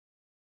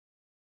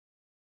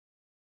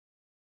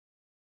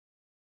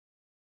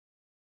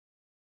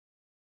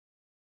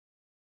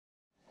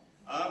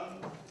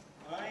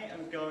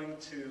going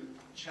to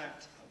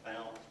chat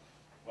about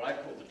what I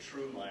call the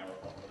true Maya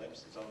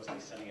apocalypse. It's obviously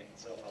setting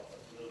itself up a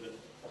little bit of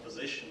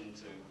opposition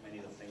to many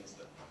of the things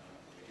that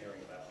we're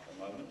hearing about at the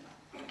moment.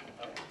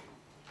 What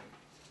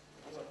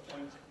was I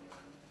pointing?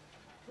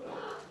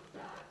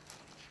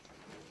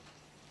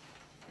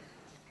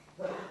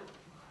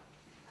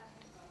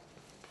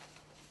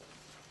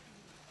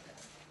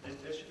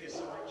 There should be a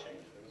slide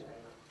change. There was one.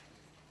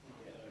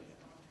 Yeah,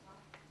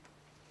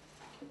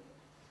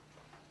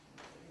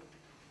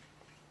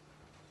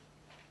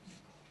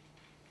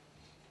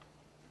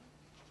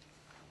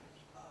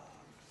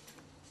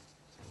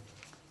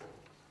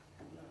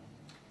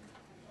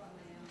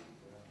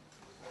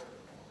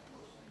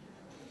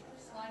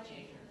 Slide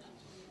change.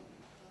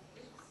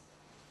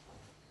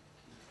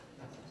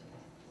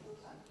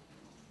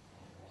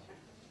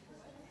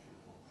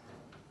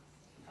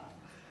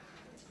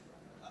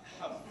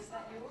 Is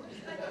that yours?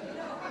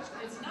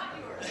 It's not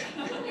yours.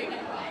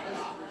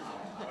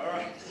 all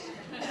right.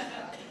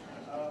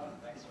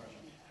 Thanks,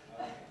 Roger.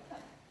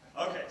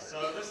 Okay, so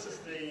this is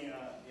the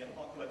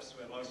apocalypse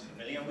we're most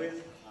familiar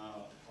with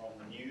from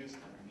the news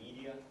and the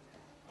media,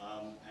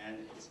 and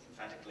it's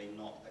emphatically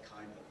not the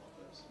kind of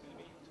apocalypse we're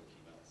going to be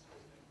talking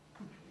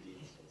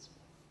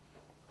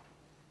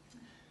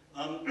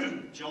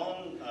about.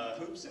 John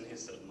Hoops, in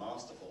his sort of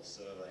masterful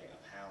survey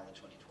of how the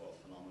 2012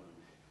 phenomenon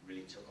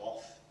really took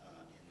off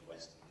in the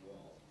Western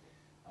world,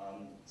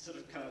 sort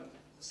of kind of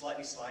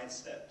slightly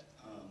sidestepped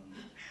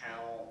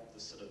how the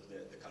sort of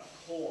the kind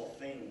of core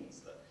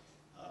things that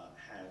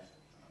have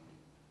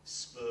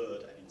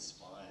spurred and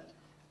inspired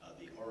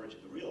the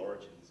real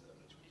origins of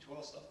the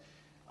 2012 stuff.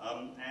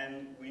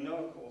 And we know,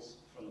 of course,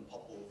 from the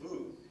Popol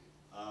Vuh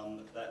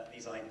that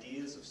these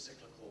ideas of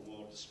cyclical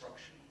world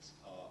destructions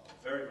are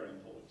very, very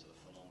important to the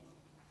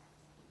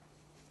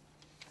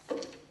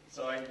phenomenon.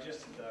 So I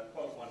just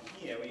quote one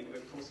here. We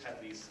of course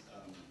have these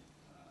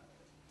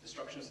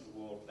destructions of the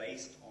world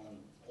based on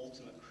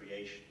ultimate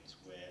creations,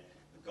 where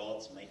the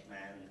gods make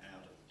man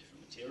out of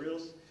different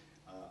materials.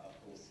 Of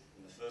course,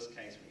 in the first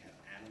case, we have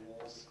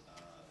animals.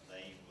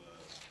 They were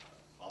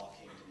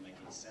barking, didn't make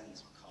any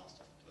sense, were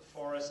cast off into the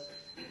forest.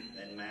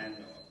 Then man,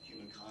 or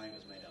humankind,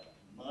 was made out of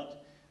mud,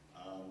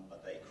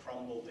 but they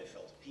crumbled, they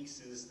fell to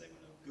pieces, they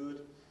were no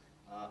good.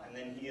 And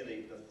then here,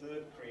 the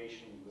third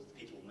creation was the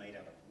people made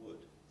out of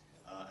wood.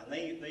 And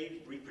they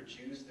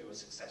reproduced, they were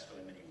successful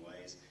in many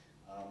ways,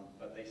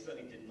 but they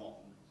certainly did not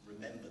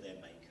remember their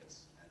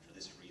makers. And for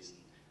this reason,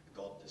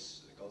 the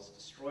gods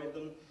destroyed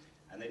them,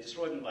 and they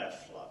destroyed them by a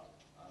flood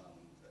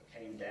that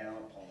came down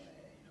upon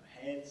their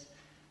heads.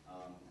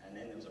 And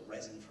then there was a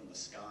resin from the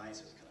skies,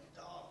 so it was kind of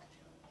dark,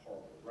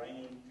 horrible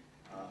rain.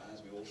 And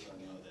as we also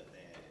know that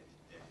their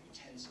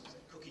utensils,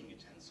 their cooking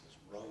utensils,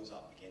 rose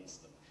up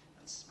against them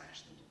and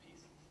smashed them to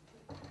pieces.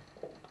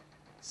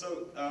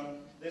 So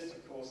this,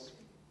 of course,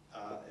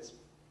 is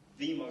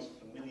the most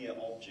familiar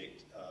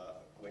object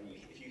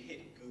if you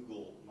hit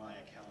Google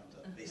Maya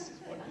calendar, this is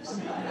what you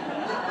see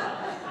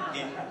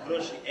in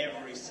virtually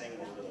every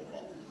single little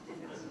box.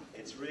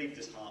 It's really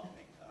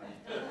disheartening.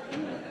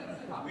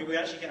 We're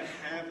actually going to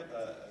have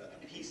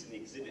a piece in the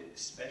exhibit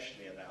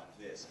especially about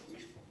this.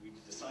 We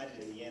decided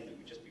in the end that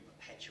we'd just be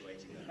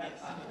perpetuating the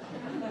myth.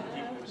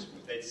 People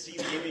they'd see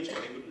the image,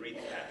 but they wouldn't read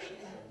the captions.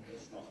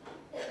 It's not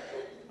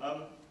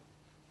good.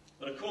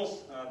 But of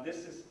course, this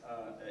is,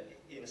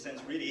 in a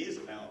sense, really is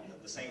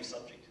about the same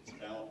subject. It's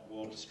about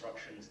world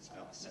destructions, it's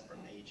about the separate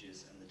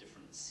ages and the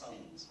different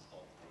suns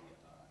of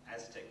the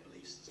Aztec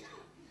belief system.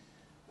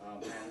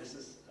 And this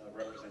is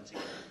representing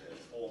the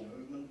four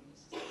movement.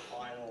 This is the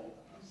final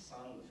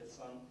sun, the fifth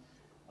sun.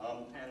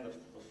 And the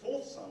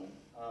fourth sun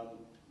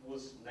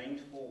was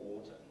named for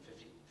water.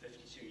 In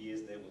 52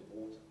 years there was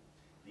water.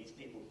 These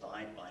people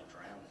died by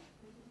drowning.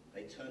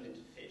 They turned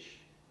into fish.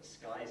 The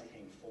skies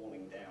came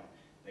falling down.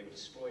 They were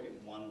destroyed in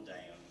one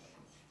day only.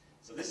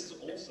 So this is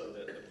also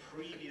the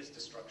previous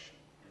destruction.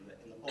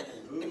 In the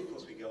Popol Vuh, of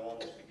course, we go on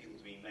to people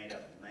to be made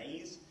out of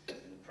maize in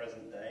the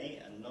present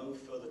day, and no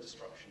further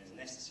destruction is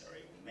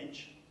necessary or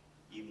mentioned,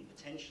 even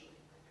potentially.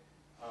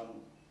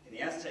 In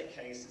the Aztec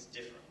case, it's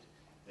different.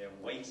 They're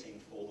waiting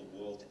for the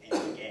world to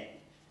end again,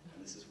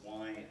 and this is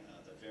why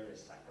the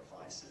various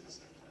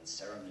sacrifices and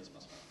ceremonies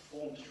must be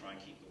performed to try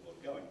and keep the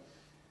world going.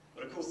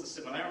 But of course, the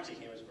similarity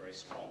here is very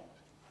strong.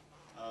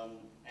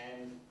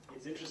 And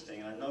it's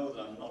interesting, and I know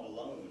that I'm not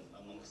alone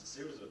amongst a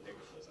series of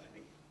epigraphers.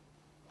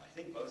 I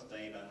think both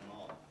Dave and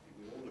Mark,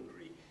 we all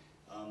agree,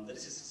 that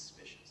this is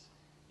suspicious.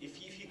 If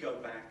you go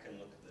back and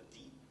look at the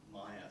deep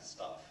Maya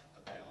stuff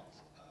about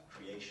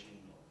creation,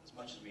 as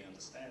much as we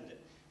understand it,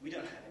 we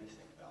don't have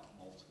anything about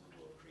multiple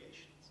world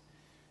creations.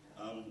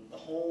 The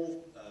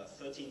whole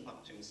 13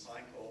 Pakhtun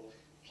cycle,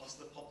 plus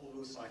the Popol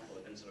Vuh cycle,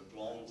 have been sort of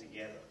glommed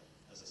together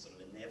as a sort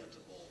of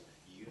inevitable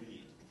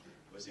union,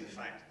 whereas in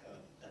fact,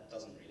 that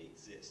doesn't really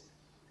exist.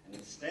 And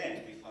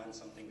instead, we find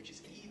something which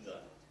is either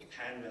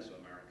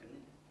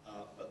pan-Mesoamerican,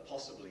 but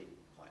possibly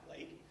quite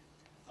late,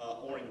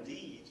 or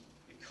indeed,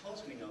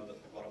 because we know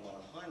that the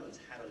Guatemalan highlands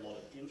had a lot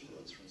of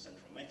influence from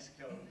central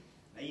Mexico,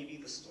 maybe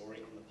the story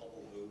in the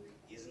Popol Vuh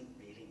isn't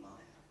really Maya.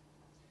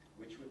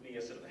 which would be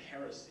a sort of a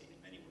heresy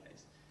in many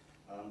ways.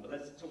 But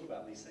let's talk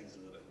about these things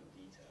in a little bit more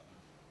detail.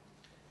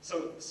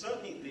 So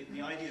certainly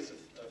the ideas of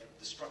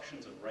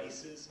destructions of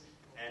races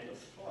and of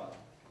flood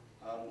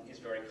is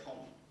very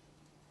common.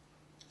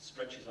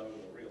 Stretches over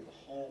the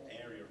whole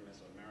area of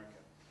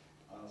Mesoamerica.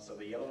 So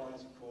the yellow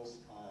ones, of course,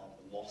 are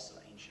the loss of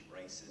ancient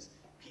races,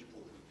 people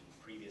who've been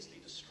previously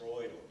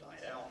destroyed or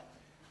died out,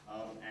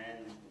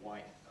 and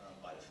white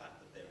by the fact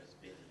that there has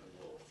been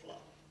a world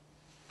flood.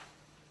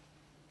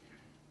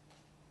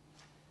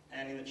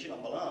 And in the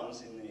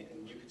Chilambalams, in the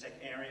Yucatec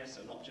area,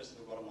 so not just in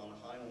the Guatemala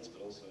highlands,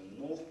 but also in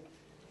the north,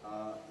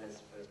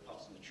 there's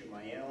parts of the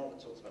Chumayel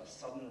that talks about a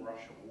sudden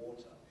rush of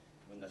water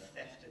when the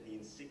theft of the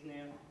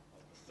insignia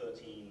of the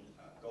 13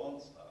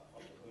 gods,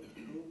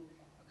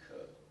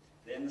 occurred.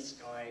 Then the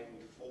sky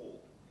would fall.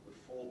 It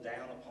would fall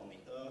down upon the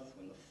earth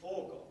when the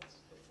 4 gods,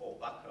 the 4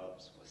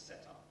 Bakabs, were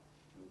set up,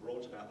 who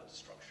brought about the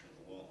destruction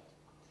of the world.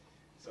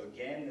 So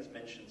again, there's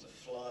mentions of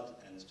flood,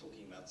 and there's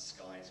talking about the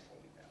skies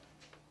falling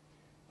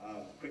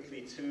down.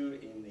 Quickly too,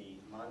 in the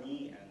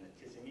Mani and the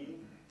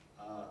Tizimin,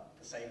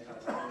 the same kind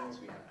of things.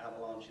 We have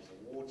avalanches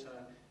of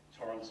water,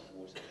 torrents of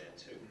water there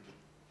too.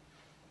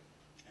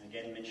 And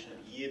again, mention of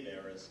year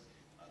bearers,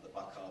 the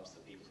Bakabs,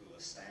 the people who are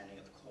standing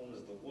at the corners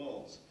of the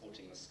world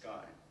supporting the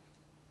sky.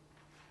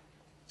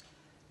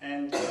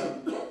 And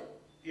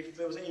if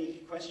there was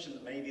any question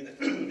that maybe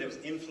there was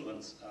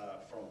influence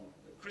from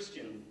the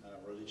Christian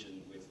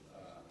religion with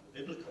the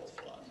biblical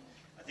flood,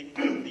 I think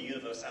the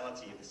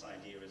universality of this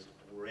idea is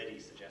already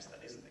suggests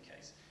that isn't the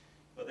case.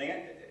 But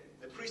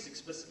the priests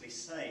explicitly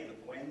say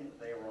that when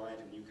they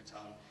arrived in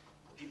Yucatan,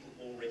 the people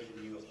already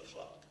knew of the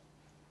flood.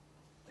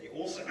 They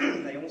also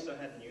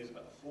had news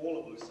about the fall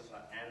of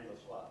Lucifer and the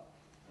flood,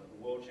 and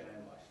the world shall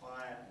end by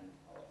fire and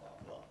blah, blah,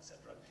 blah, etc.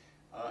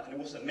 And it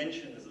also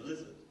mentioned as a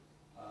lizard.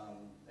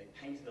 They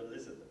painted a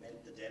lizard that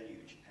meant the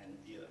deluge and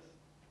the earth.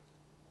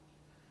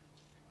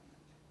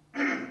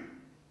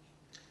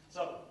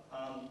 So,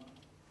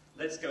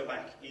 let's go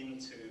back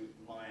into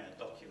Maya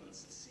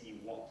documents and see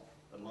what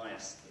the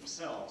Mayas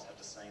themselves have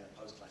to say in the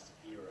post-classic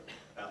era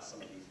about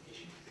some of these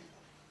issues.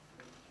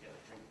 Get a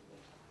drink of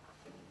water.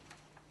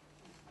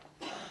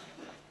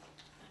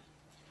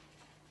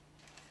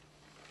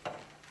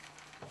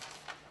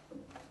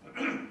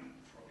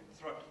 Frogging the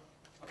throat.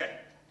 Okay.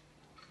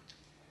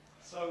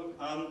 So,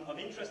 of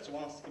interest to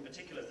us in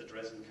particular is the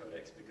Dresden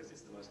Codex because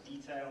it's the most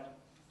detailed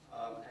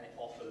and it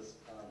offers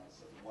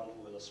some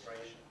wonderful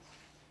illustrations.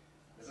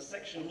 There's a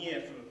section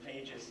here from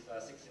pages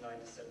 69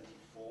 to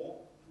 74,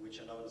 which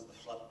are known as the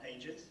flood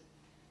pages.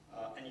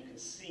 And you can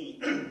see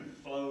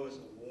flows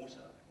of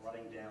water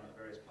running down at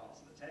various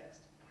parts of the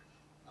text.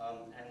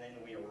 And then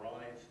we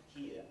arrive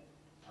here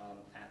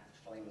at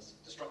the famous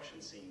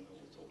destruction scene that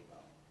we'll talk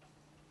about.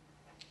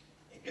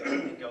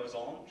 It goes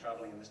on,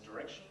 traveling in this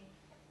direction.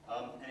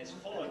 And it's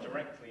followed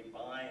directly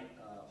by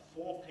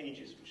 4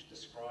 pages which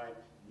describe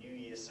New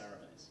Year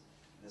ceremonies.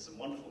 And there's some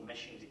wonderful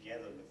meshing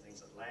together with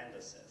things that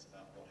Lander says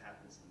about what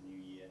happens in the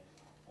New Year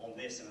on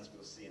this, and as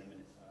we'll see in a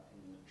minute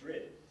in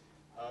Madrid.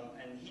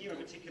 And here in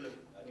particular,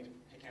 I need to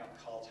pick out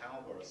Carl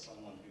Tauber as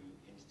someone who,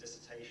 in his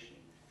dissertation,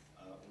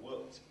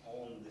 worked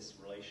on this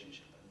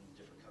relationship and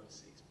different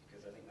codices,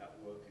 because I think that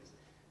work is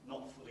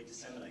not fully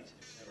disseminated.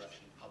 It's never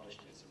actually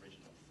published in its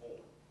original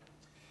form.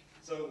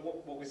 So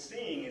what we're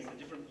seeing is the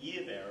different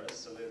year bearers,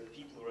 so the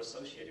people who are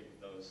associated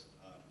with those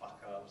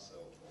Bakabs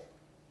or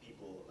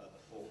people at the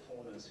 4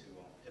 corners who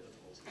are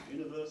pivotal to the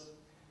universe,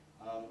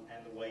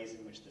 and the ways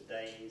in which the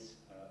days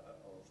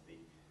of the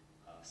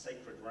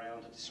sacred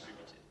round are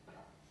distributed.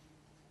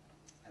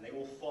 And they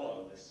all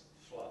follow this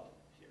flood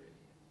period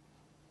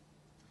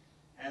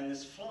here. And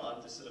this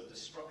flood, this sort of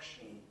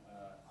destruction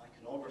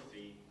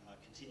iconography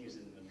continues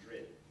in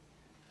Madrid.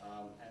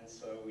 And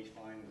so we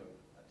find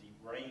a deep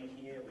rain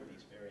here with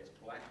these various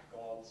black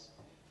gods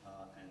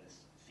and this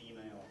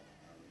female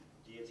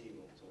deity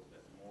we'll talk a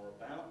bit more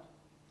about.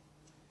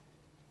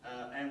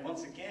 And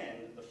once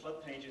again, the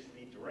flood pages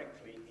lead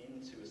directly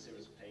into a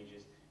series of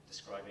pages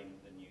describing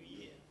the new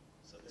year.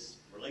 So this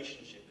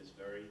relationship is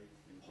very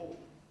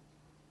important.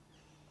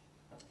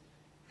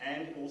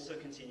 And it also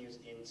continues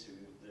into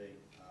the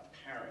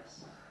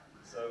Paris.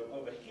 So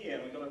over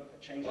here, we've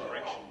got to change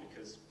direction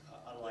because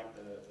unlike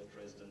the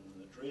Dresden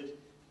and Madrid,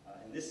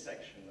 in this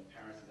section, the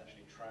Paris is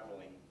actually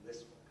traveling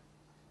this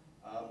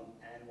way.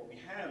 And what we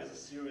have is a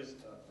series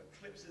of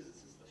eclipses.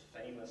 This is the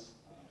famous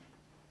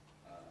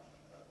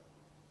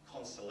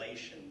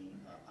constellation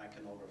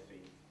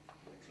iconography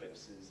with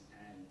eclipses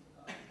and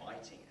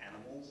biting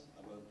animals.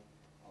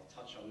 I'll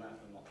touch on that,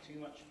 but not too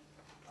much.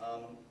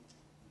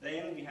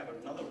 Then we have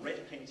another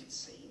red-painted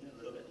scene, a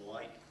little bit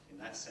like, in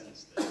that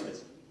sense, the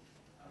Dresden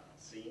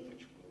scene,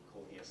 which we'll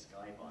call here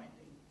sky binding.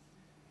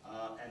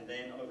 And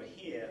then over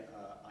here,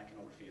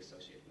 iconography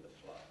associated with a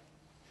flood.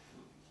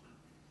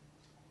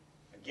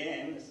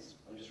 Again,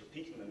 I'm just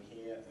repeating them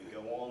here. We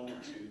go on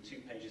to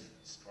 2 pages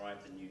that describe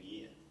the new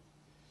year.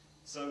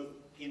 So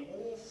in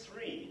all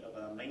 3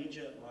 of our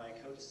major Maya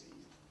codices,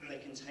 they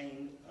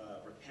contain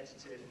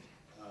repetitive,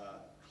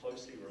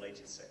 closely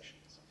related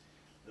sections.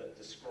 that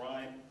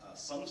describe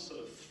some sort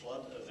of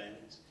flood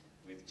event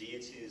with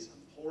deities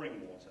and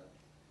pouring water,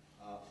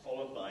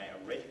 followed by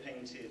a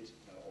red-painted,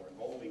 or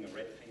involving a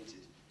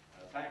red-painted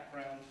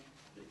background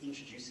that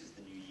introduces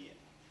the new year.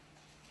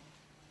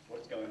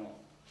 What's going on?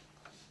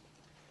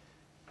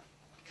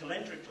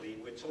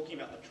 Calendrically, we're talking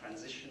about the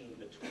transition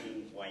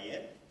between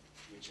Wayeb,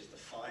 which is the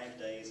 5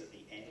 days at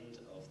the end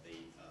of the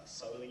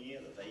solar year,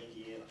 the vague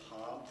year, the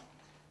Har,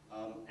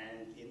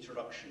 and the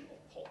introduction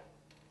of Pop.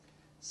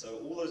 So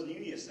all those New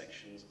Year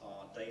sections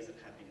are days that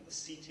happen at the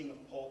seating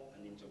of Pop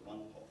and into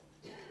one Pop.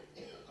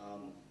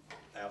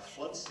 Our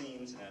flood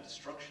scenes and our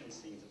destruction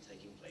scenes are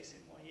taking place in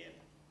Wayeb.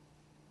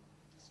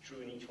 It's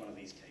true in each one of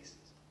these cases.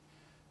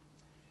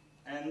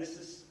 And this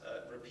is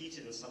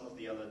repeated in some of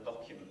the other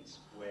documents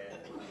where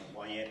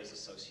Wayeb is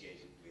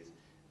associated with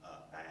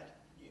bad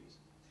news.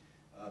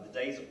 The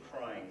days of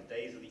crying, the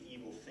days of the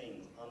evil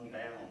things,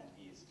 unbound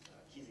is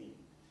Kizim,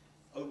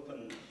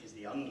 open is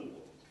the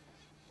underworld.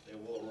 There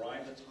will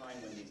arrive a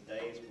time when these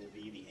days will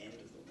be the end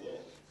of the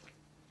world.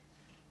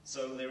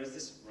 So there is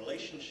this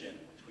relationship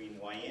between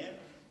Wayeb,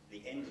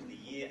 the end of the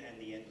year, and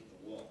the end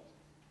of the world.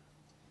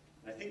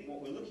 And I think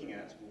what we're looking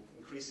at, we'll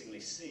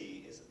increasingly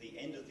see, is that the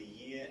end of the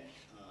year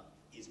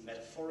is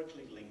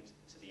metaphorically linked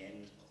to the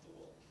end of the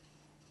world.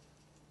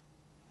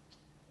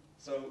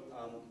 So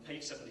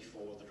page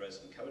 74 of the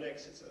Dresden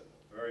Codex, it's a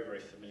very, very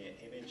familiar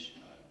image.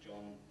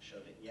 John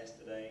showed it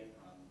yesterday.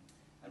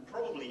 And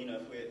probably, you know,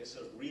 if we're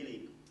sort of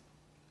really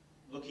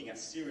looking at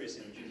serious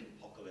images of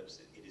apocalypse,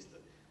 it is the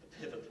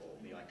pivotal,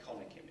 the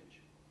iconic image.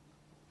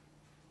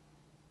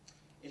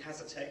 It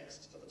has a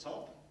text at the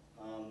top,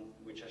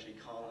 which actually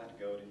Carl had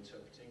to go at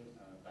interpreting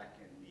back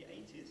in the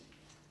 80s.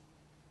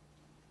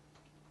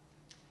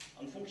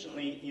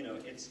 Unfortunately, you know,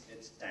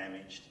 it's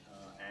damaged,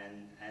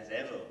 and as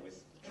ever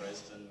with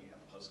Dresden, we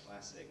have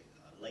post-classic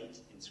late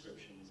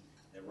inscriptions.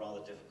 They're rather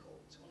difficult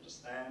to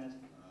understand.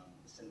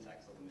 The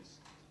syntax of them is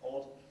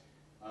odd.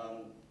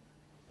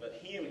 But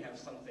here we have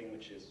something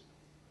which is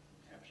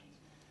captions,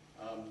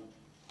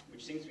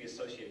 which seems to be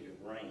associated with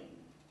rain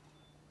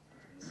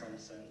in some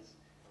sense.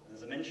 And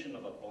there's a mention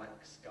of a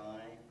black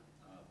sky,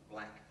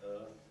 black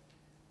earth.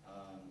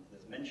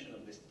 There's mention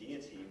of this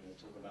deity we'll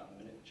talk about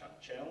in a minute,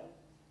 Chakchel.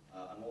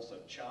 And also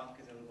Chak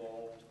is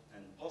involved,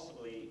 and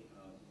possibly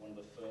one of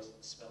the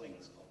first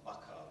spellings of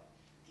Bakar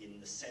in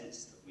the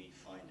sense that we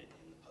find it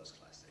in the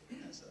post-classic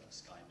as a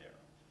sky bearer.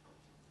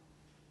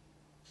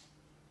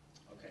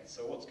 Okay,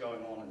 so what's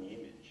going on in the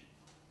image?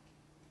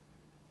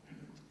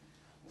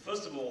 Well,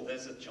 first of all,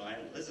 there's a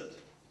giant lizard.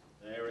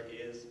 There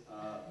is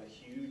a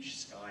huge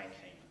sky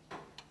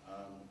caiman.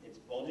 Its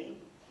body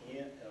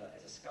here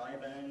is a sky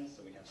band,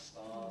 so we have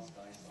stars,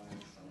 sky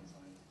signs, sun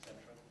signs, etc.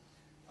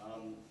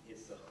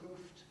 It's a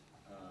hoofed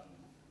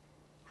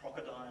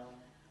crocodile,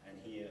 and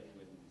here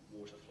with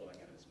water flowing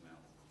out of its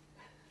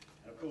mouth.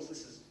 And of course,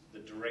 this is the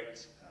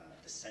direct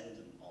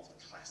descendant of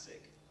the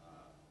classic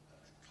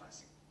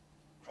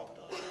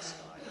crocodile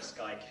in the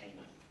sky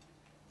caiman.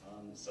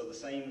 So the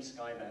same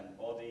skybound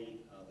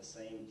body, the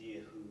same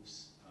deer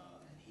hoofs,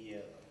 and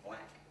here a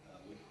black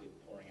liquid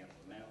pouring out of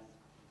the mouth.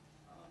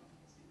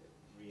 You see the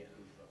rear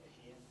hoof over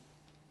here.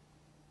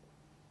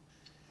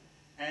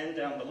 And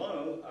down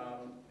below,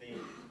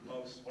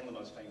 one of the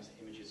most famous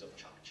images of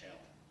Chakchel,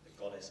 the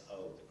goddess O,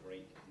 the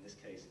great, in this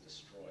case,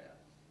 destroyer.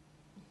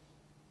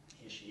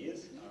 Here she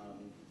is.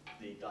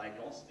 The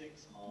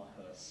diagnostics are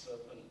her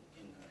serpent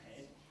in her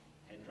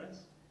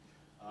headdress,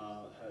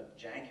 her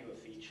jaguar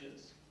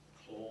features,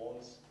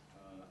 claws,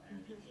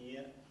 and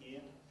ear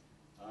here,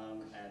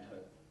 and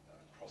her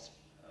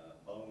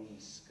cross-bone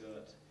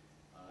skirt,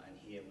 and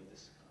here with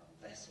this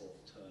vessel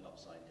turned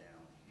upside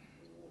down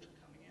with water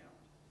coming out.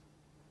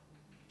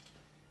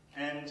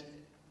 And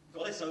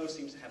Goddess O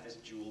seems to have this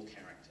dual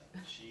character.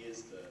 She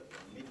is the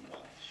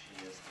midwife,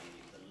 she is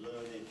the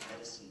learned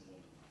medicine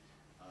woman,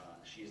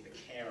 she is the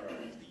carer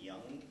of the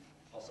young,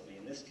 possibly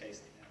in this case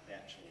the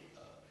actual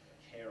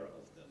carer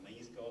of the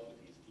maize god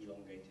with his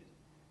elongated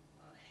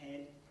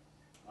head.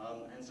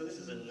 And so this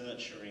is a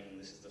nurturing,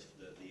 this is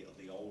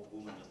the old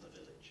woman of the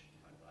village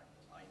kind of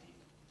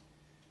idea.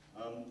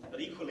 But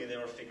equally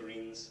there are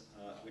figurines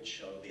which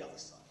show the other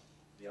side.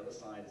 The other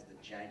side is the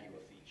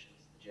jaguar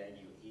features, the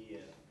jaguar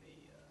ear,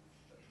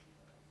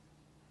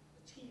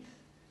 the teeth,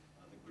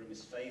 the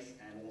grimace face,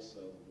 and also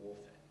the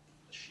warfare,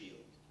 the shield.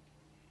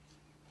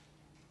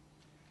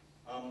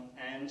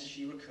 And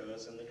she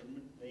recurs in the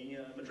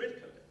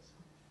Madrid Codex.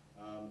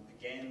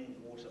 Again,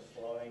 water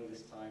flowing,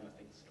 this time I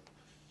think sort of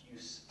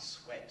profuse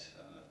sweat,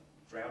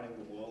 drowning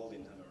the world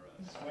in her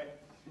sweat,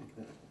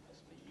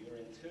 possibly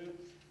urine too.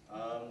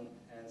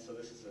 And so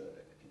this is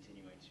a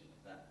continuation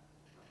of that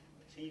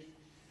motif.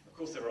 Of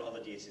course, there are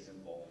other deities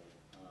involved.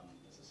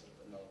 There's a sort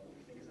of another, what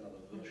we think is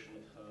another version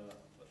of her,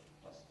 but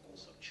plus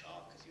also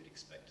Chak, as you'd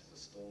expect, as a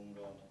storm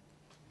god.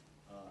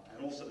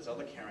 And also this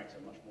other character,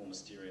 much more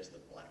mysterious, the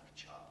Black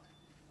Chak.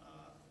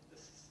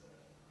 This is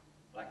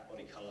black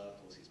body color, of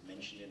course, he's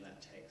mentioned in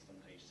that text on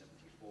page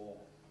 74.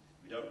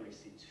 We don't really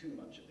see too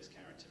much of this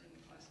character in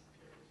the classic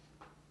period.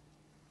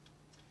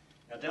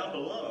 Now down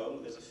below,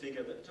 there's a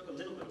figure that took a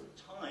little bit of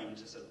time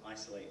to sort of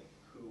isolate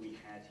who we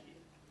had here.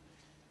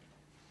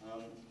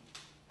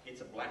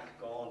 It's a black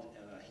god.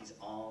 He's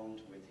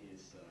armed with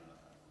his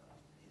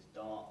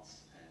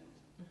darts and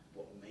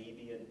what may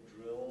be a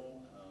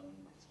drill.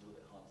 It's a little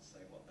bit hard to say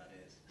what that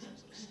is, some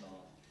sort of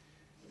staff.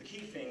 But the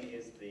key thing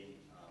is the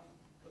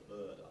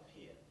bird up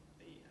here,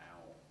 the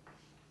owl.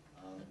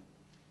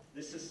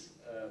 This is,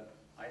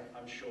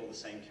 I'm sure, the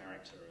same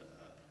character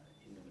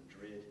in the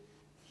Madrid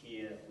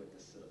here with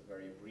this sort of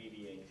very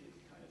abbreviated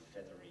kind of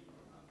feathery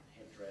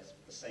headdress,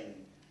 with the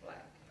same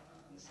black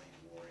and the same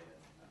warrior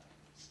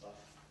stuff.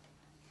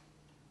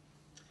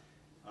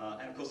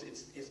 And of course,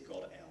 it's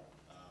God El,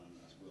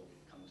 as we'll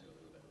come to a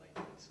little bit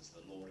later. This is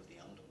the Lord of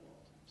the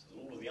Underworld. So the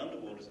Lord of the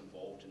Underworld is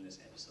involved in this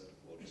episode of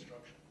world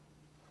destruction.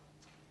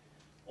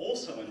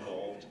 Also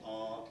involved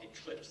are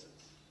eclipses.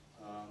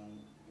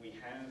 We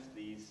have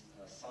these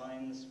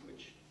signs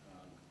which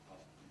are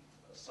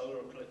a solar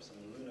eclipse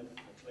and a lunar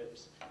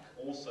eclipse,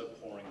 also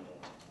pouring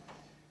water.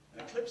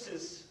 And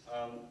eclipses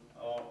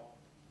are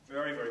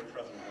very, very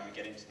prevalent when we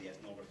get into the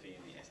ethnography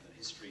and the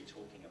ethnohistory,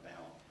 talking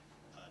about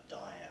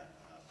dire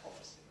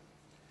prophecy.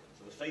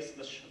 So the face of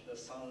the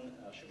sun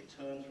shall be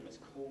turned from its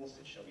course,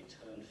 it shall be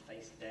turned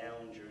face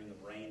down during the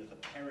reign of the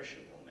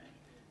perishable men,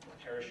 the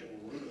perishable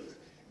rulers.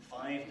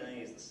 5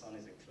 days the sun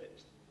is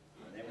eclipsed,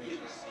 and then we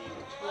shall see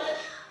the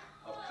torch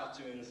of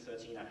Khatun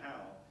 13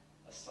 Ahau,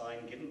 a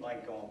sign given by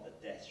God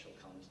that death shall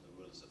come to the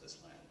rulers of this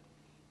land.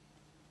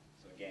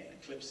 So again,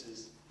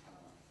 eclipses are a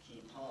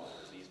key part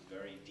of these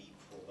very deep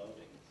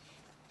forebodings.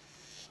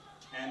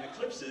 And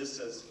eclipses,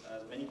 as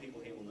many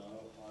people here will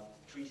know, are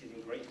treated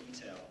in great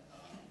detail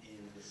in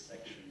this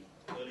section,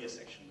 earlier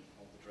section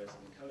of the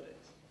Dresden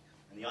Codex.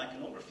 And the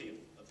iconography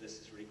of this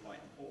is really quite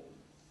important.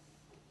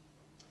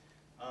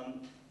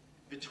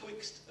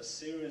 Betwixt a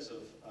series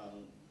of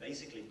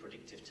basically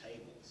predictive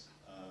tables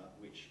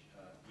which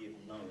give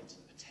nodes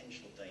and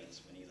potential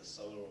dates when either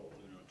solar or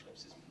lunar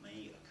eclipses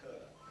may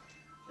occur,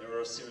 there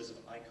are a series of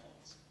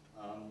icons.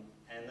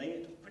 And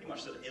they pretty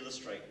much sort of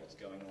illustrate what's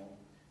going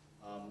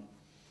on,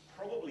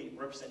 probably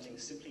representing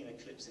simply an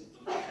eclipse in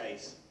each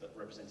case, but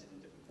represented in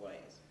different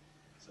ways.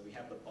 So we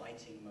have the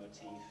biting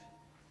motif.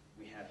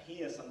 We have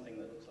here something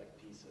that looks like a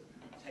piece of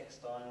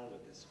textile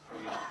with this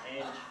fringed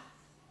edge.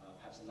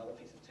 Perhaps another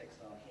piece of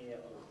textile here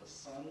over the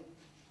sun.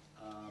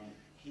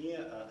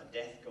 Here, a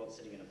death god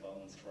sitting in a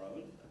bone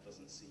throne. That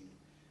doesn't seem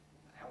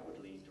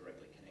outwardly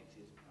directly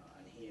connected.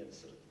 And here, the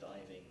sort of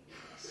diving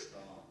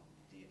star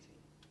deity.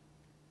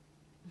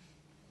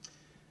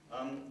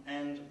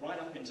 And right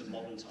up into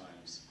modern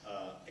times,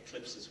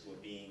 eclipses were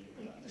being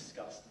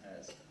discussed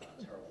as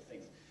terrible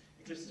things.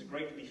 Eclipses are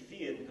greatly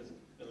feared because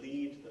it's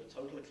believed that a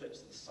total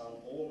eclipse of the sun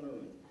or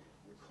moon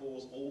would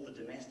cause all the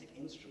domestic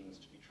instruments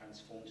to be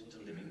transformed into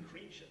living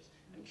creatures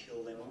and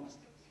kill their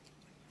masters,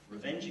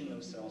 revenging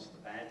themselves for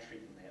the bad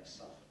treatment they have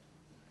suffered.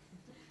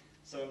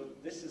 So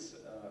this is,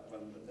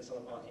 this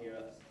other part here,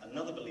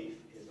 another belief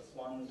is that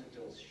Huan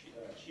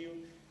Xiu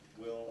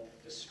will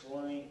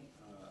destroy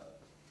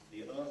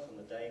the earth on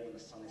the day when the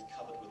sun is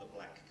covered with a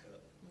black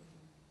curtain.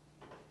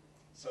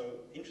 So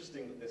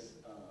interesting that this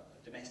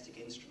domestic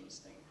instruments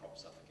thing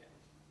crops up again.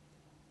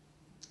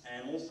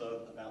 And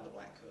also about the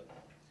black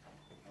curtain,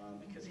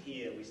 because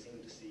here we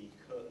seem to see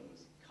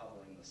curtains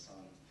covering the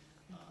sun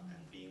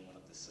and being one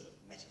of the sort of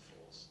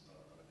metaphors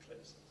of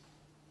eclipses.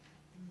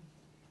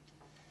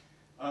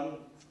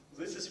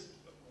 This is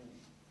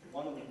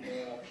one of the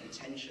more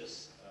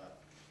contentious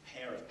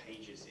pair of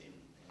pages in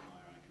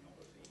Maya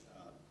iconography,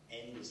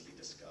 endlessly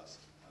discussed.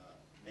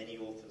 Many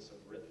authors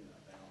have written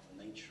about the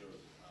nature of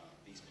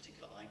these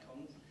particular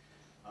icons,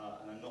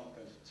 and I'm not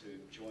going to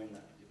join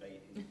that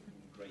debate in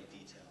great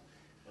detail.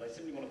 But I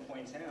simply want to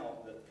point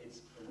out that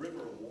it's a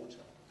river of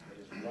water that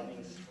is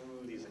running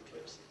through these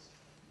eclipses.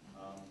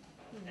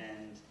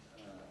 And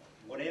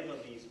whatever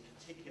these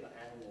particular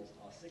animals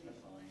are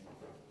signifying,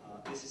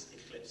 this is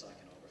eclipse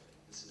iconography.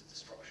 This is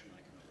destruction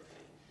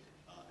iconography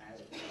as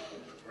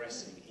we're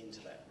progressing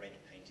into that red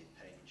painted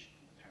page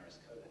in the Paris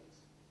Codex.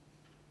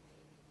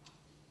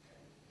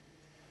 Okay.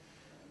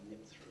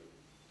 Nip through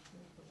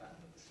the fact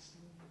that this is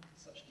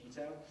such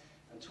detail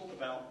and talk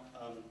about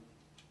a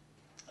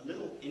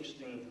little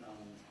interesting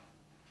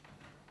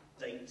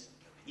date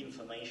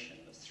information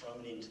that's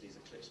thrown into these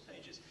eclipse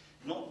pages.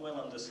 Not well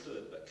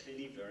understood, but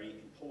clearly very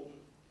important.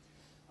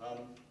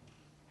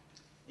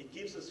 It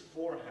gives us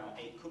Vorhau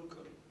a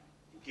Kumkum.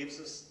 It gives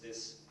us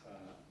this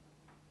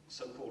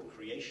so-called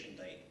creation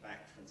date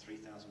back from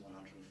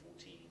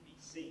 3114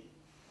 BC.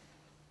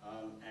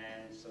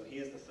 And so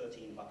here's the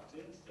 13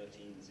 Bhaktins,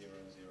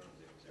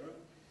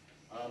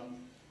 130000.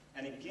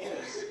 And it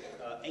gives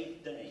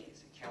 8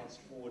 days. It counts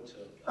forward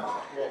to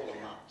 12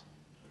 Lat.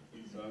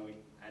 So we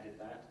added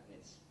that, and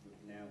it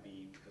would now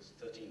be, because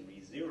 13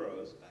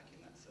 re-zeros back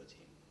in that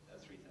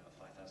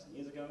 5,000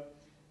 years ago,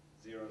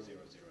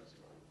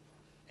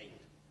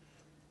 00008.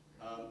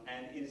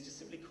 And it is just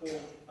simply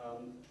called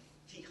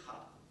Tiha,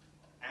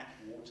 at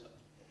water,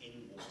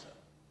 in water.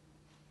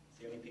 It's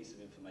the only piece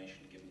of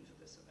information given for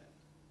this event.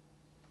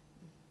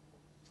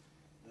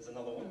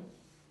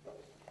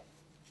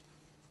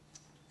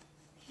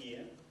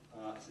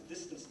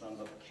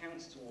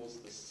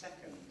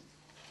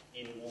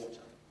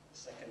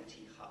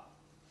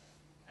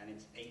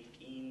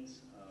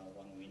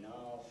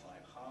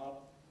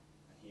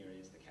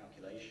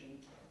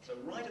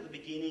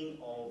 beginning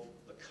of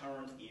the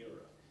current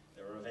era.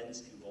 There are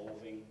events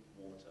involving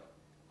water,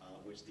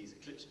 which these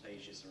eclipse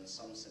pages are in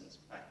some sense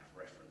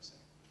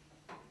back-referencing.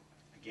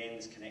 Again,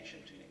 this connection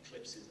between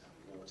eclipses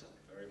and water,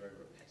 very, very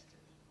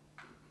repetitive.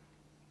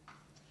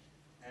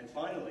 And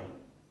finally,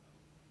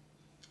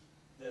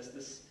 there's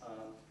this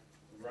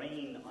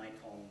rain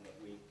icon that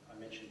I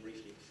mentioned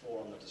briefly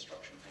before on the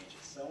destruction page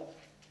itself.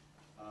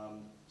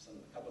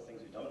 A couple of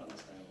things we don't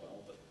understand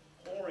well, but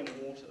pouring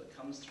water that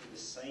comes through the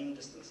same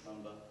distance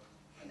number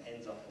and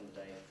ends up on the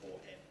day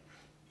 4n.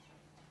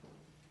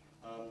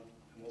 And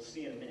we'll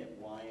see in a minute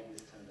why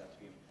this turns out to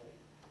be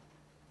important.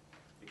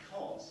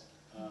 Because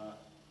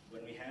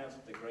when we have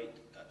the great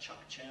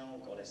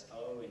Chakchel, goddess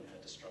O, in her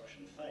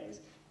destruction phase,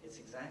 it's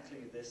exactly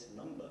this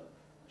number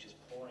which is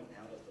pouring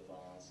out of the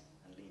vase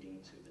and leading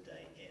to the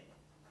day n.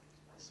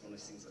 This is one of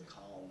those things that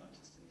Carl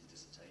noticed in his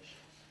dissertation.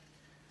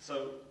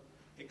 So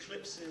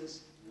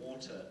eclipses,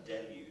 water,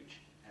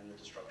 deluge, and the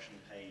destruction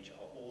page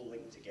are all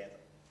linked together.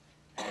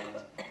 And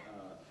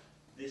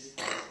this is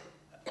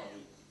a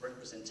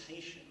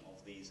representation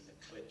of these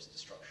eclipse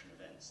destruction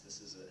events.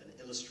 This is an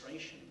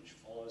illustration which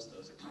follows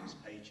those eclipse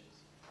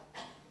pages.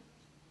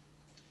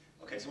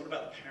 Okay, so what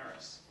about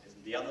Paris? Is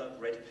the other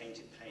red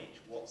painted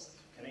page? What's the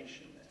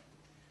connection there?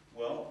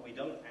 Well, we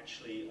don't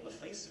actually, on the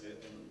face of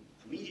it,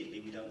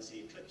 immediately we don't see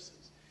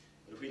eclipses.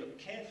 But if we look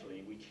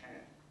carefully, we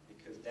can,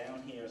 because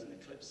down here is an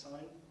eclipse sign,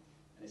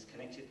 and it's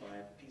connected by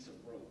a piece of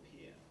rope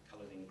here,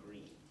 coloured in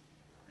green.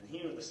 And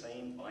here are the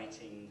same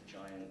biting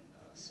giant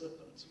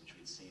serpents, which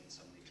we'd see in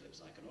some of the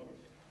eclipse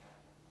iconography.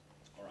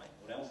 All right,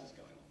 what else is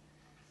going on?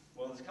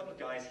 Well, there's a couple of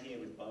guys here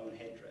with bone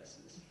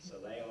headdresses, so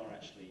they are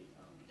actually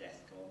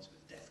death gods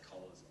with death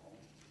collars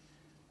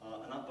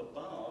on. And up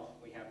above,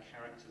 we have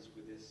characters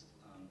with this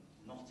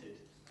knotted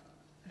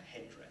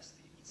headdress,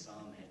 the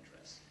Isam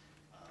headdress,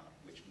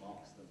 which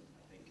marks them,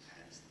 I think,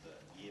 as the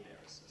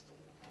year-bearers, as the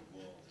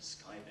world, the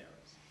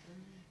sky-bearers.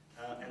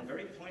 And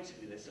very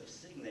pointedly, they're sort of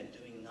sitting there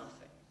doing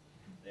nothing.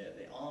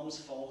 Their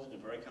arms folded in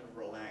a very kind of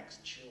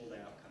relaxed, chilled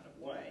out kind of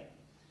way.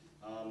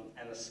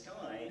 And the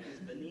sky is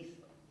beneath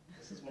them.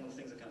 This is one of the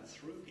things that kind of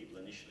threw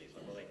people initially. It's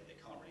like, well, they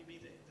can't really be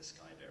the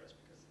sky-bearers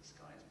because the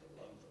sky is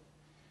below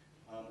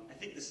them. I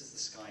think this is the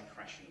sky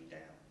crashing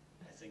down.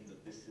 I think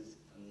that this is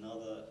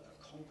another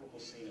comparable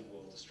scene of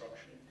world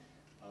destruction.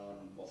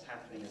 What's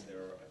happening is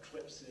there are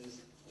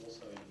eclipses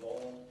also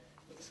involved,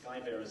 but the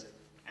sky-bearers,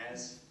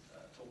 as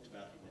talked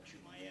about in the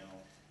Chumayel,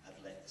 have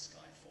let the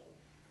sky fall.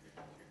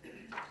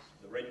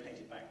 The red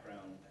painted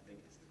background, I think,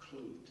 is the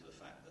clue to the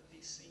fact that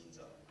these scenes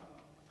are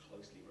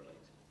closely related.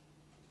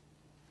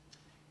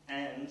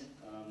 And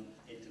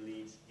it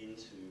leads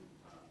into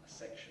a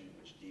section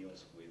which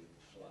deals with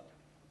flood.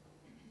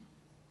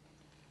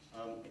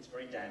 It's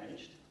very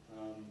damaged,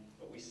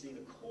 but we see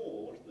the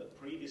cord that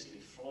previously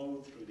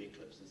flowed through the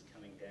eclipses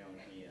coming down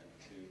here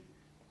to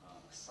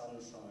a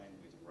sun sign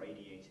with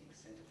radiating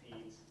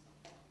centipedes,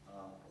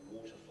 a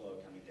water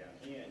flow coming down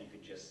here, and you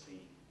could just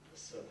see the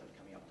serpent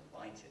coming up to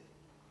bite it.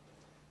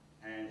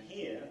 And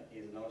here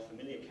is another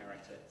familiar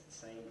character. It's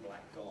the same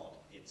black god.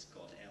 It's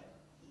God El,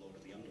 the Lord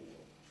of the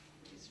Underworld,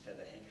 with his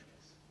feather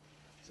headdress.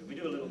 So we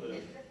do a little bit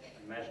of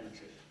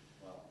imaginative,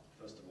 well,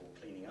 first of all,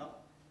 cleaning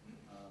up,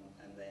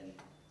 and then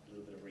a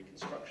little bit of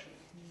reconstruction.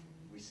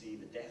 We see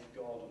the death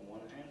god on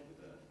one hand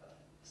with a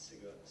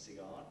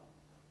cigar,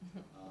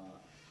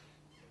 a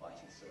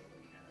biting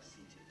serpent, and a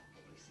seated,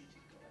 probably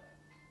seated god El.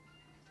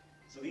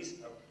 So these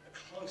are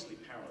closely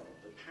parallel.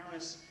 The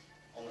Paris,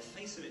 on the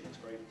face of it, looks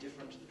very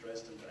different to the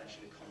Dresden, but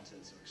actually the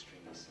contents are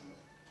extremely similar.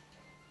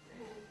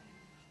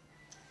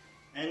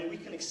 And we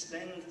can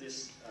extend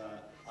this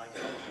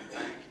iconography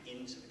back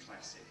into the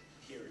classic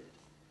period.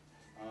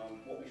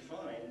 What we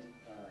find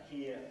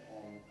here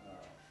on a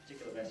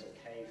particular vessel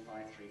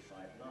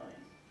K5359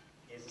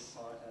 is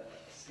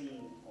a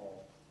scene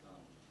of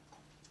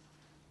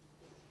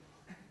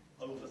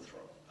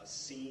overthrow, a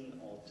scene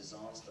of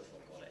disaster for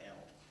God El.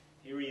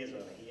 Here he is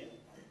over here,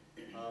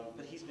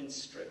 but he's been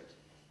stripped.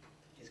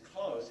 His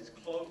clothes, his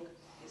cloak,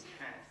 his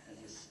hat, and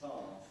his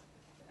staff,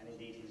 and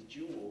indeed his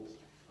jewels,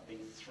 are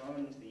being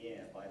thrown into the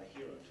air by the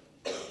hero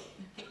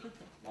twin,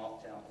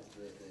 marked out as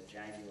the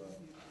jaguar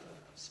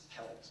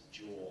pelt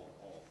jaw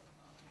of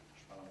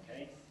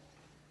Shpalanque.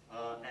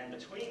 And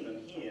between them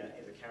here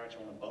is a character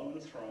on a bone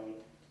throne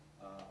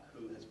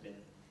who has been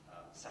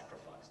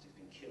sacrificed, who's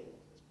been killed.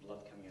 There's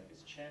blood coming out of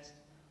his chest,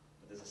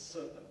 but there's a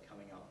serpent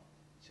coming up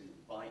to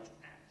bite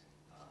at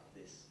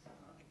this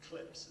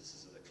eclipse. This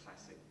is the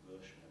classic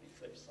version of the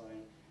eclipse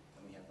sign.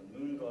 And we have the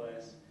moon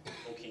goddess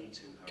talking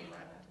to her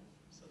rabbit.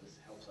 So this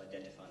helps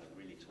identify that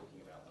we're really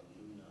talking about a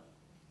lunar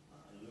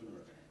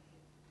event.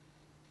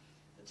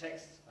 The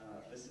text,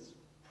 this is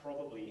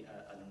probably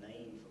a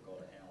name for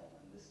God El,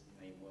 and this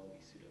may well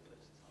be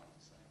pseudoglyphs, it's hard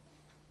to say.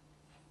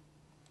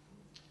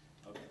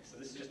 Okay,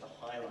 so this is just to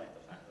highlight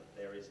the fact that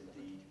there is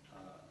indeed,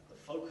 the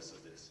focus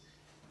of this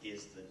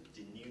is the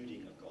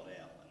denuding of God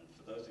El. And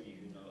for those of you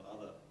who know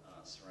other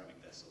ceramic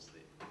vessels,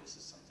 this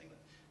is something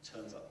that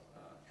turns up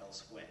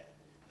elsewhere,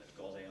 that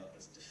God El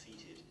is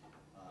defeated,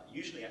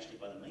 usually actually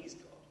by the maize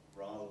god,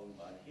 rather than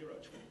by the hero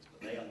twins,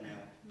 but they are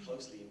now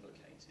closely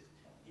implicated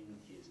in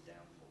his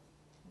downfall.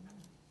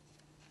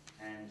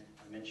 And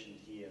I mentioned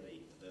here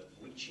the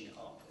reaching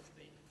up of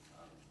the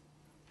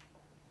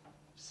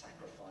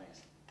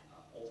sacrificed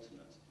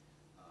ultimate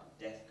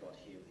death god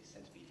here with his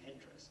centipede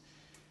headdress.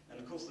 And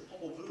of course the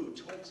Popol Vuh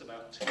talks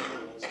about two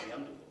lords of the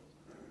underworld.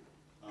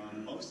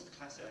 Most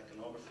classic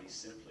iconography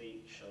simply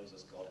shows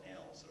us God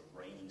El sort of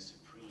reigning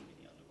supreme in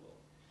the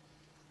underworld.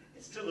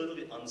 It's still a little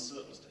bit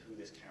uncertain as to who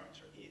this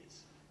character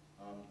is,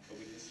 but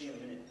we can see in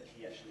a minute that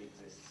he actually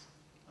exists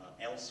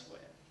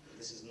elsewhere.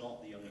 This is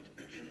not the only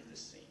depiction of this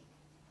scene.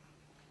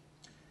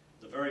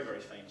 The very, very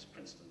famous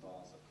Princeton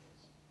vase, of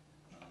course,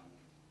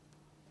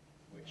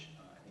 which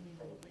I think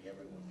probably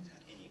everyone who's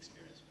had any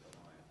experience with a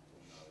Maya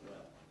will know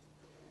well.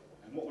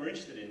 And what we're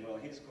interested in, well,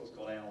 here's of course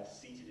God El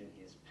seated in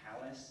his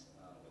palace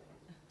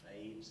with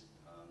babes,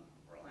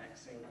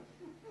 relaxing,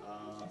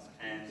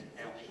 and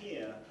out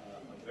here,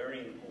 a very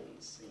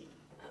important scene.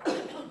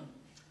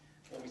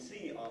 What we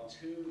see are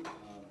two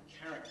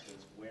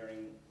characters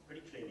wearing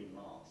pretty clearly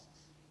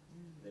masks.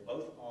 They're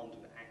both armed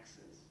with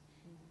axes,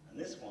 and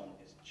this one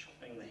is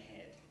chopping the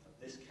head of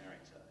this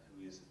character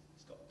who has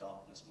got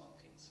darkness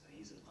markings. So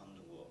he's an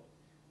underworld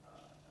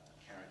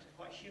character,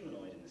 quite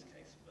humanoid in this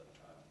case, but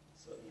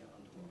certainly an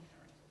underworld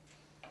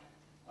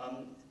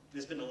character.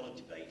 There's been a lot of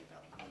debate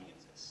about the meaning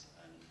of this,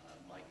 and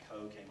Mike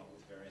Coe came up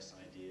with various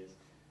ideas.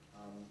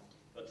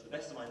 But to the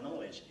best of my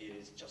knowledge, it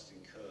is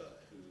Justin Kerr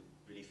who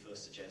really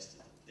first suggested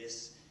that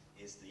this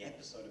is the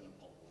episode in the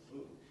Popol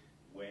Vuh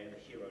where the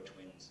hero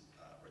twins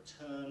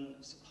return,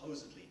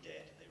 supposedly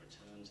dead. They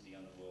return to the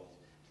underworld,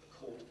 to the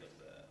court of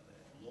the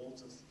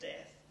lords of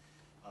death,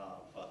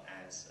 but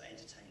as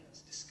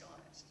entertainers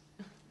disguised.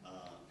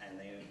 And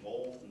they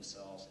involve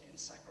themselves in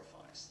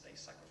sacrifice. They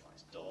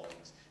sacrifice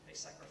dogs, they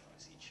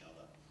sacrifice each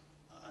other,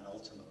 and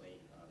ultimately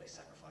they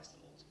sacrifice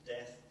the lords of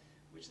death,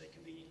 which they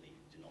conveniently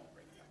do not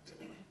bring back to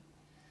life.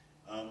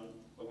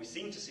 But we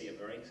seem to see a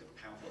very sort of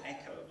powerful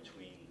echo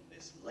between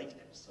this late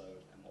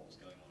episode and what was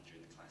going on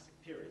during the classic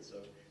period. So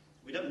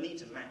we don't need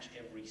to match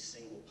every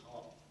single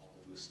part of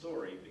the Vuh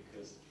story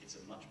because it's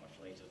a much, much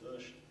later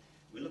version.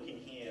 We're looking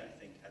here, I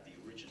think, at the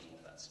original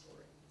of that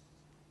story.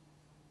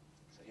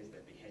 So here's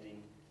their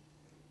beheading,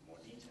 more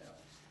detail.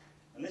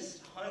 And this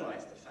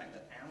highlights the fact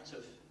that out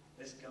of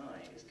this guy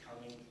is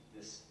coming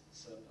this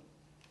serpent.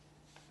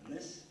 And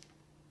this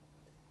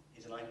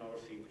is an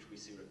iconography which we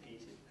see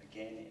repeated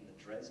again in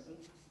the Dresden.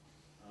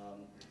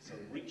 So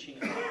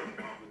reaching up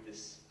with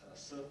this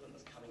serpent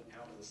that's coming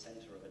out of the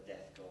center of a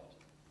death god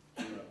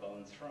near a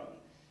bone throne.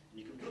 And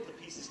you can put the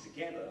pieces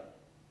together,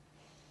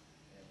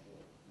 and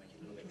we'll make it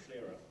a little bit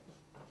clearer,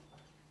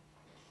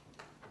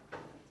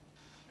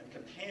 and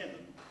compare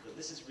them, that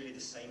this is really the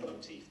same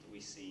motif that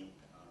we see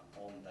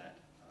on that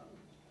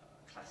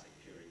classic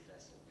period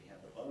vessel. We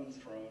have the bone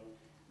throne,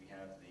 we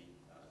have the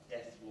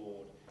death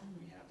lord,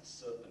 we have the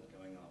serpent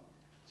going up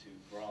to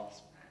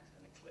grasp at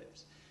an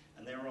eclipse.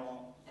 And there are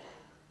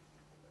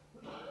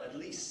at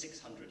least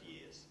 600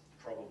 years,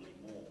 probably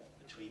more,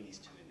 between these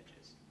two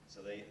images. So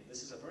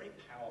this is a very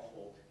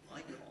powerful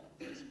icon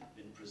that's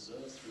been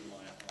preserved through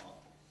Maya art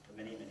for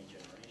many, many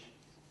generations.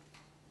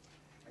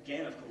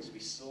 Again, of course, we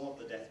saw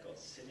the death god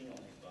sitting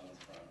on his bone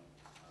throne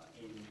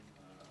in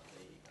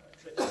the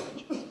eclipse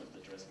images of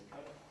the Dresden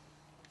Codex.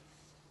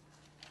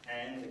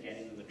 And again,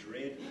 in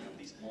Madrid, we have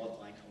these odd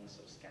icons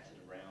sort of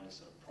scattered around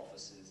as sort of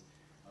prophecies.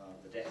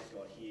 The death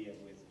god here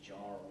with a jar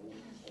of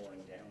water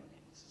pouring down on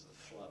him. This is a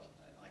flood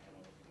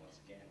iconography once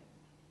again.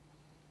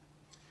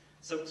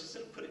 So to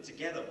sort of put it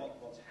together,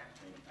 what's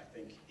happening, I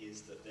think,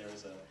 is that there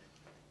is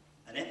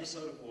an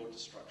episode of world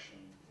destruction.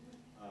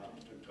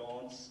 The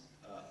gods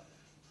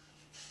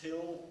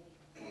fill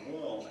the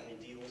world, and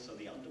indeed also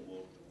the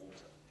underworld, with the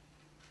water.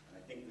 And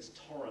I think this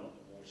torrent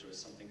of water is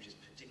something which is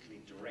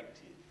particularly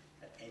directed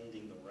at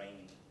ending the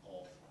reign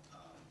of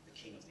the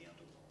king of the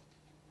underworld.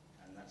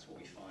 And that's what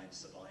we find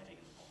surviving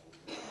in the Popol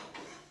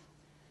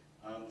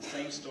Vuh. The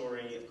same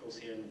story, of course,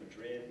 here in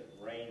Madrid.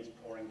 The rain is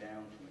pouring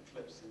down from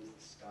eclipses,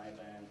 the sky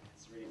band.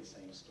 It's really the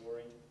same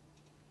story.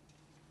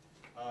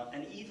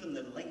 And even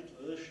the late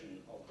version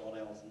of God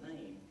El's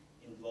name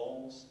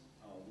involves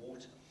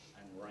water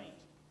and rain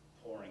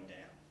pouring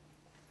down.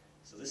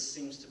 So this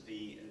seems to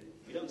be,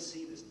 we don't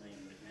see this name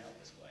written out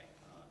this way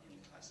in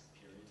the classic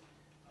period,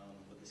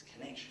 but this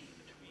connection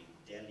between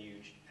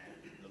deluge and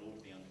the Lord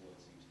of the Underworld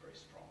seems very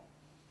strong.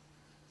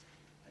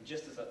 And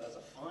just as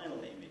a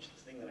final image,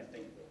 the thing that I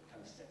think that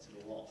kind of sets it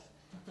all off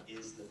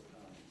is that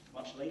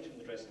much later in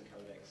the Dresden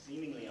Codex,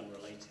 seemingly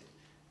unrelated,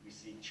 we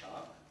see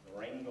Chak, the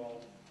rain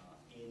god,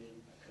 in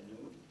a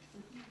canoe.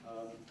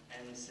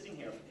 And sitting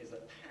here is a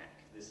pack.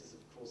 This is,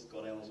 of course,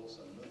 God El is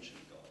also a merchant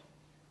god.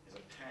 There's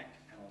a pack,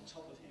 and on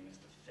top of him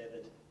is the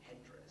feathered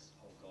headdress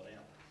of God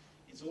El.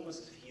 It's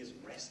almost as if he has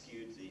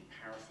rescued the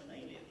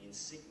paraphernalia, the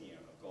insignia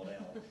of God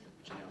El,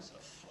 which are now sort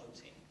of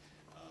floating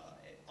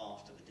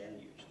after the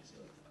deluge. He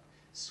sort of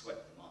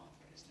swept them up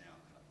and is now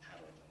kind of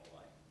paddling them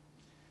away.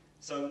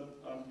 So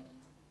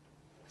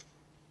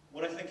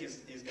what I think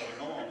think is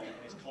going on, and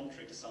is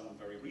contrary to some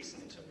very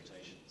recent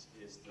interpretations,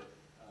 is that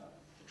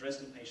the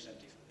Dresden page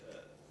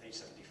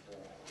 74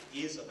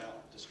 is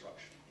about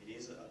destruction. It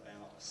is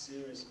about a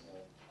series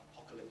of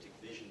apocalyptic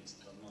visions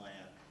that the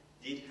Maya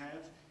did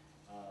have,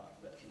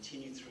 that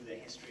continued through their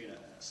history and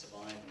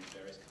survived in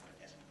various kind of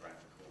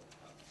ethnographical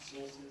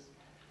sources.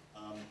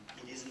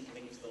 It isn't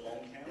linked to the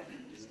long count.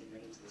 It isn't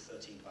linked to the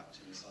 13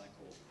 Baktun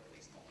cycle, at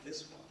least not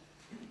this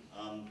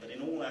one. But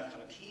in all our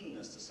kind of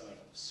keenness to sort of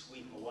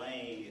sweep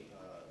away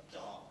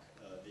dark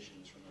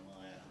visions from the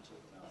Maya and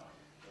talk about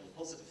all the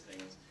positive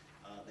things,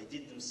 they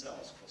did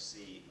themselves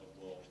foresee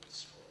a world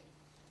destroyed.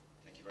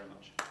 Thank you very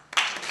much.